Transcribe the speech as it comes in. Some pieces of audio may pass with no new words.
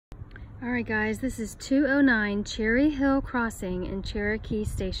All right guys, this is 209 Cherry Hill Crossing in Cherokee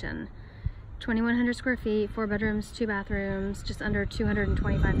Station. 2,100 square feet, 4 bedrooms, 2 bathrooms, just under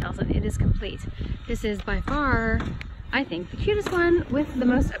 225,000. It is complete. This is by far, I think, the cutest one with the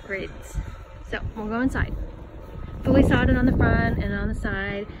most upgrades. So we'll go inside. Fully sodded on the front and on the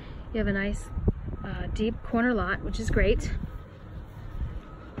side. You have a nice deep corner lot, which is great.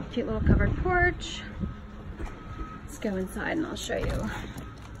 Cute little covered porch. Let's go inside and I'll show you.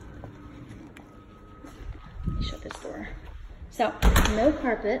 Let me shut this door. So, no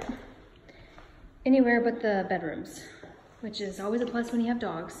carpet anywhere but the bedrooms, which is always a plus when you have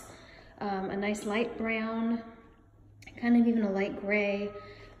dogs. A nice light brown, kind of even a light gray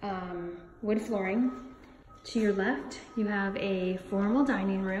wood flooring. To your left, you have a formal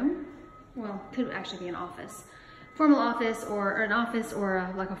dining room. Well, could actually be an office. Formal office or an office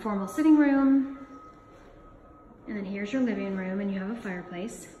or like a formal sitting room. And then here's your living room and you have a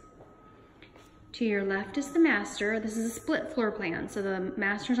fireplace. To your left is the master. This is a split floor plan. So the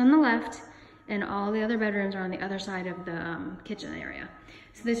master's on the left and all the other bedrooms are on the other side of the kitchen area.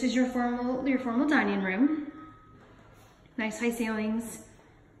 So this is your formal dining room. Nice high ceilings.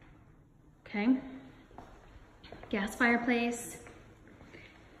 Okay. Gas fireplace.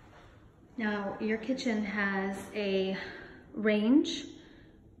 Now your kitchen has a range,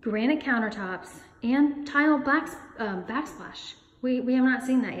 granite countertops, and tile backsplash. We have not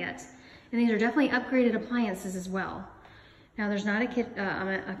seen that yet. And these are definitely upgraded appliances as well. Now there's not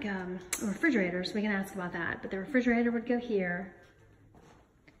a refrigerator, so we can ask about that, but the refrigerator would go here.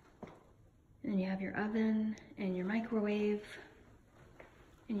 And you have your oven and your microwave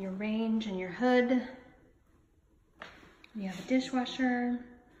and your range and your hood. You have a dishwasher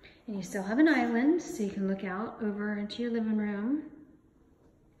and you still have an island so you can look out over into your living room.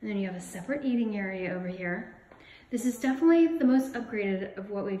 And then you have a separate eating area over here. This is definitely the most upgraded of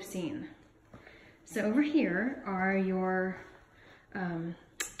what we've seen. So over here are your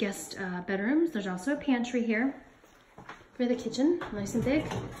guest bedrooms. There's also a pantry here for the kitchen, nice and big.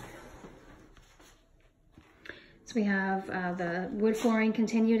 So we have the wood flooring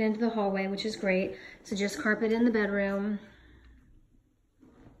continued into the hallway, which is great. So just carpet in the bedroom.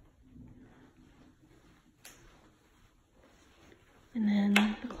 And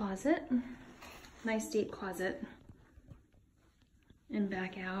then the closet, nice deep closet. And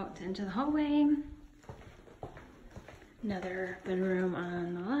back out into the hallway. Another bedroom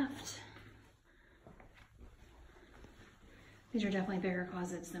on the left. These are definitely bigger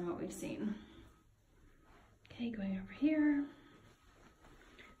closets than what we've seen. Okay, going over here.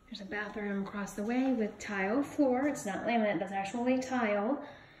 There's a bathroom across the way with tile floor. It's not laminate, that's actually tile.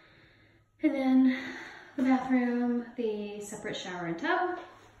 And then the bathroom, the separate shower and tub.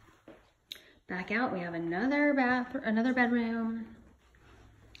 Back out, we have another bedroom.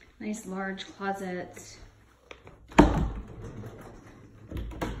 Nice large closet.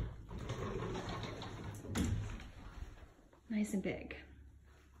 Nice and big.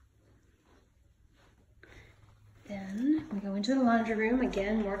 Then we go into the laundry room,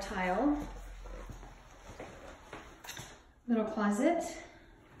 again, more tile. Little closet.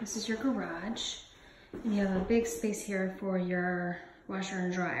 This is your garage. And you have a big space here for your washer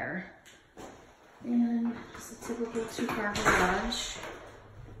and dryer. And it's a typical 2-car garage.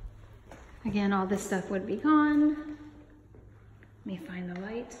 Again, all this stuff would be gone. Let me find the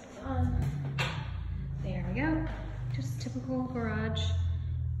light. There we go. Just typical garage.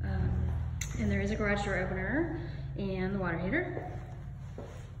 And there is a garage door opener and the water heater.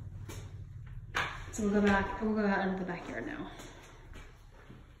 So we'll go out into the backyard now.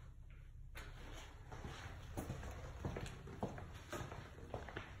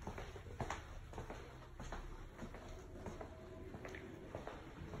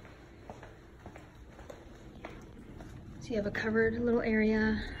 So you have a covered little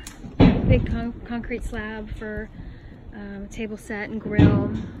area, big concrete slab for a table set and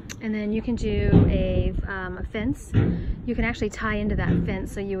grill, and then you can do a fence. You can actually tie into that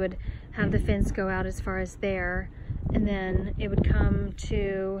fence, so you would have the fence go out as far as there, and then it would come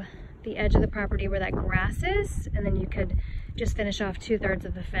to the edge of the property where that grass is, and then you could just finish off 2/3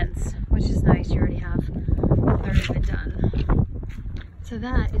 of the fence, which is nice. You already have 1/3 of it done. So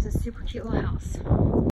that is a super cute little house.